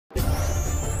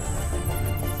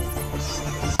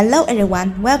Hello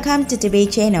everyone, welcome to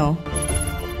TV channel.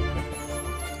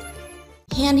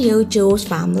 Hyo-joo's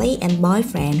family and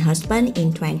boyfriend husband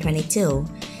in 2022.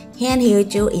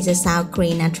 Hyo-joo is a South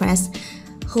Korean actress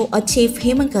who achieved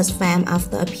humongous fame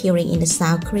after appearing in the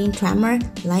South Korean drama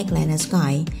Like Land and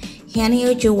Sky.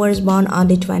 Hyo-joo was born on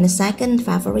the 22nd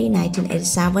February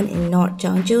 1987 in North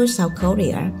Jeonju, South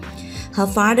Korea. Her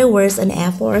father was an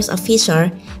Air Force officer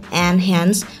and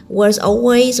hence was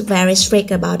always very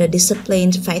strict about the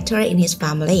discipline factor in his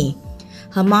family.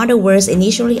 Her mother was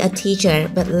initially a teacher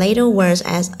but later worked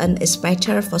as an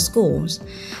inspector for schools.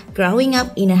 Growing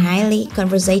up in a highly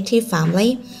conservative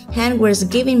family, Han was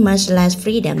given much less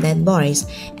freedom than boys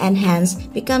and hence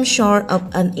became sort of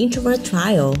an introvert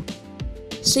child.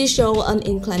 She showed an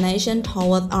inclination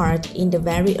toward art in the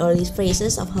very early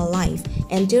phases of her life,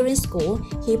 and during school,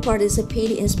 he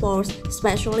participated in sports,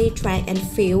 especially track and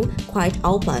field, quite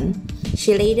open.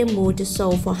 She later moved to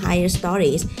Seoul for higher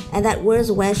studies, and that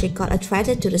was where she got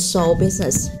attracted to the show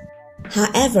business.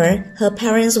 However, her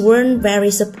parents weren't very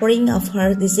supporting of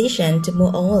her decision to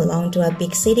move all along to a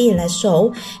big city like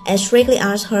Seoul and strictly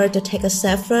asked her to take a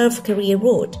safer career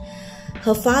route.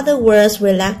 Her father was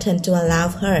reluctant to allow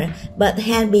her, but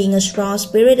Han, being a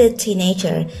strong-spirited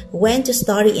teenager, went to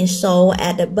study in Seoul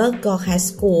at the Bangkok High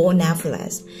School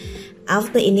nevertheless.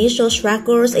 After initial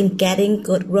struggles in getting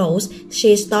good roles,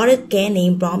 she started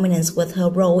gaining prominence with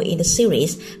her role in the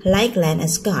series Like Land and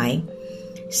Sky.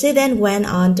 She then went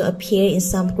on to appear in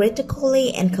some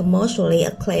critically and commercially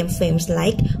acclaimed films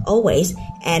like Always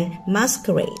and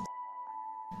Masquerade.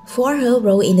 For her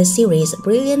role in the series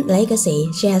Brilliant Legacy,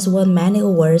 she has won many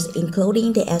awards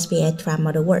including the SBS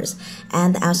Drama Awards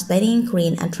and the Outstanding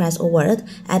Korean Actress Award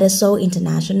at the Seoul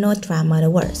International Drama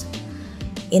Awards.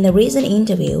 In a recent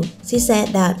interview, she said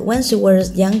that when she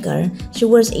was younger, she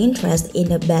was interested in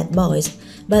the bad boys,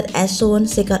 but as soon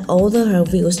as she got older, her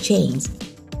views changed.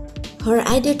 Her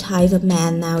ideal type of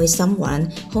man now is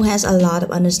someone who has a lot of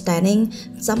understanding,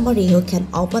 somebody who can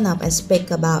open up and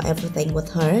speak about everything with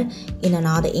her. In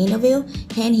another interview,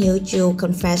 Hyo-joo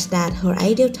confessed that her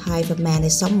ideal type of man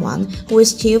is someone who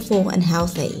is cheerful and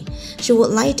healthy. She would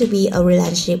like to be in a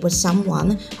relationship with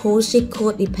someone who she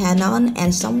could depend on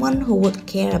and someone who would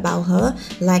care about her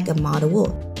like a mother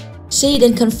would. She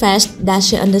then confessed that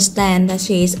she understands that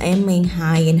she is aiming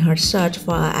high in her search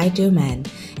for an ideal man,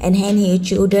 and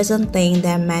Hyo-joo doesn't think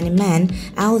there are many men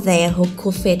out there who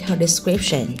could fit her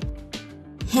description.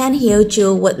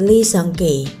 Hyo-joo with Lee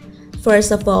Seung-gi.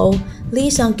 First of all, Lee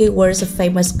Seung-gi was a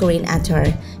famous Korean actor.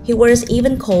 He was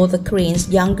even called the Korean's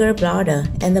younger brother,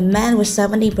 and the man with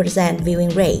 70% viewing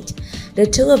rate. The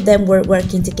two of them were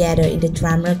working together in the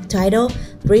drama titled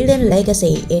Brilliant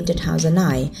Legacy in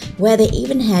 2009, where they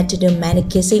even had to do many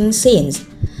kissing scenes.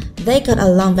 They got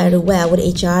along very well with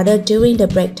each other during the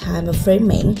break time of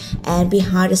filming and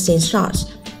behind-the-scenes shots,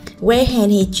 where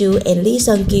Hyo-joo and Lee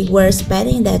Seung-gi were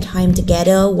spending their time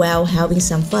together while having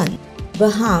some fun.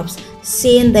 Perhaps,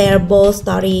 since they are both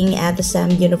studying at the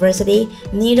same university,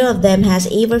 neither of them has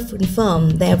ever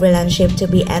confirmed their relationship to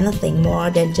be anything more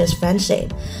than just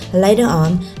friendship. Later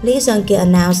on, Lee Seung-gi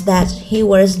announced that he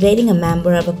was dating a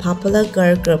member of a popular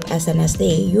girl group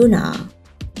SNSD, Yuna.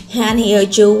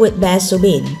 Hyo-joo with Bae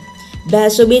Soo-bin. Bae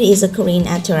Soo-bin is a Korean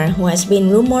actor who has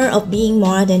been rumored of being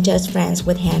more than just friends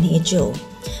with Hyo-joo.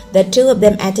 The two of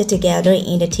them acted together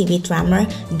in the TV drama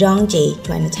Dongji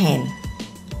 2010.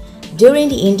 During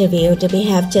the interview, they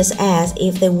behaved just as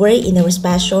if they were in a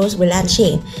special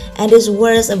relationship, and this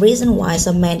was a reason why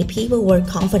so many people were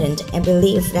confident and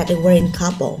believed that they were a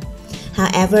couple.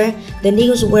 However, the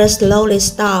news was slowly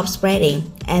stopped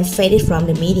spreading and faded from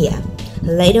the media.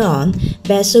 Later on,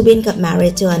 Bae Soo-bin got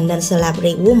married to a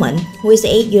non-celebrity woman who is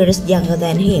 8 years younger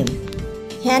than him.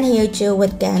 Hyo-joo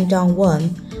with Kang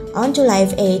Dong-won. On July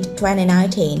 8,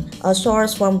 2019, a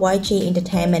source from YG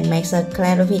Entertainment makes a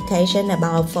clarification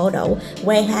about a photo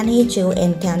where Hyo-joo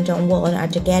and Kang Dong-won are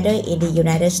together in the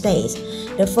United States.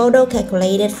 The photo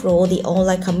calculated through the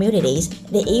online communities.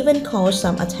 They even caused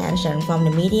some attention from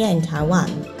the media in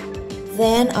Taiwan.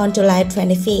 Then, on July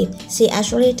 25th, she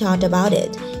actually talked about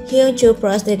it. Hyo-joo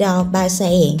brushed it off by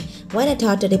saying, "When I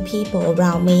talk to the people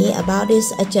around me about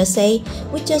this, I just say,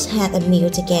 we just had a meal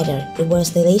together. It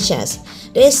was delicious.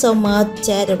 There's so much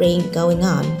chattering going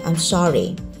on. I'm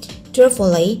sorry.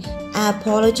 Truthfully, I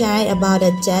apologize about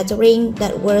the chattering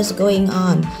that was going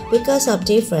on because of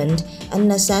different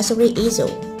unnecessary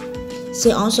issues."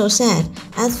 She also said,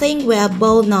 "I think we are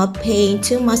both not paying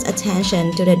too much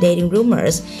attention to the dating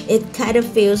rumors. It kind of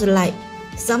feels like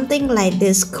something like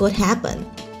this could happen."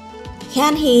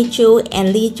 Han Hye-joo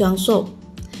and Lee Jong-suk.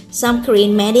 Some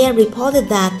Korean media reported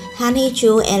that Han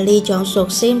Hyo-joo and Lee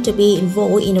Jong-suk seem to be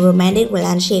involved in a romantic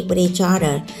relationship with each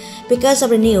other. Because of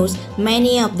the news,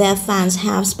 many of their fans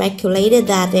have speculated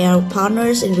that they are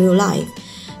partners in real life.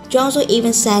 Jong-suk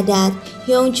even said that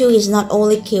Hyo-joo is not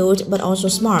only cute but also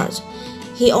smart.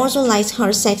 He also likes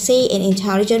her sexy and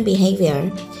intelligent behavior.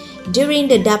 During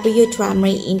the W drama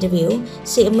interview,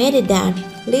 she admitted that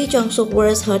Lee Jong-suk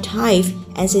was her type,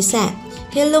 and she said,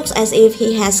 "He looks as if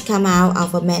he has come out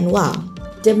of a manhwa."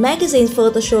 The magazine's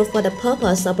photo shoot for the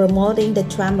purpose of promoting the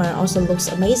drama also looks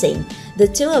amazing. The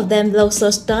two of them look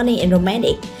so stunning and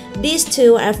romantic. These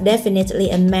two are definitely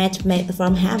a match made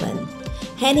from heaven.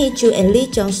 Han Hyo-joo and Lee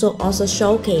Jong-suk also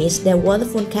showcased their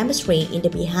wonderful chemistry in the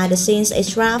behind-the-scenes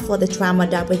extra for the drama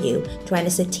W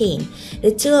 2016.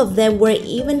 The two of them were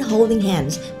even holding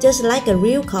hands, just like a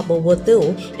real couple would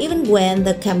do, even when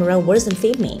the camera wasn't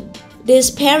filming. This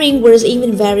pairing was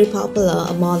even very popular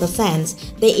among the fans.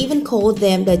 They even called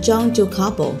them the Jong-joo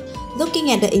couple.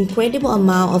 Looking at the incredible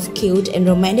amount of cute and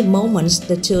romantic moments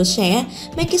the two share,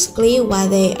 makes it clear why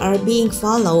they are being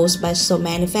followed by so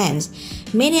many fans.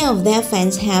 Many of their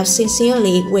fans have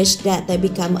sincerely wished that they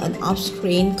become an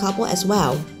off-screen couple as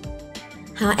well.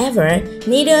 However,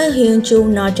 neither Hyo-joo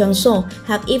nor Jong-suk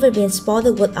have even been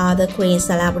spotted with other Korean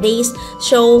celebrities,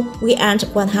 so we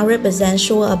aren't 100%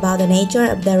 sure about the nature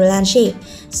of their relationship.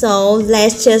 So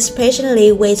let's just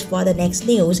patiently wait for the next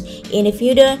news in the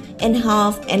future and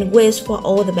hope and wish for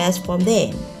all the best from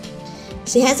them.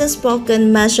 She hasn't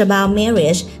spoken much about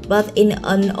marriage, but in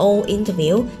an old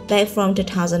interview back from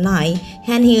 2009,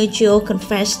 Han Hyo-joo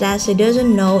confessed that she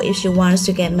doesn't know if she wants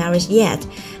to get married yet.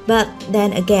 But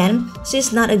then again,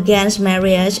 she's not against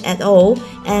marriage at all,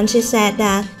 and she said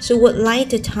that she would like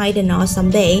to tie the knot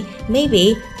someday,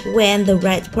 maybe when the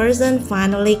right person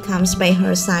finally comes by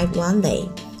her side one day.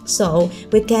 So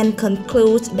we can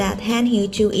conclude that Han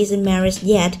Hyo-joo isn't married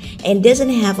yet and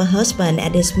doesn't have a husband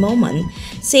at this moment,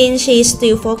 since she is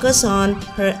still focused on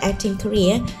her acting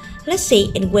career. Let's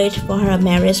see and wait for her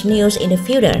marriage news in the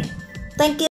future.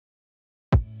 Thank you.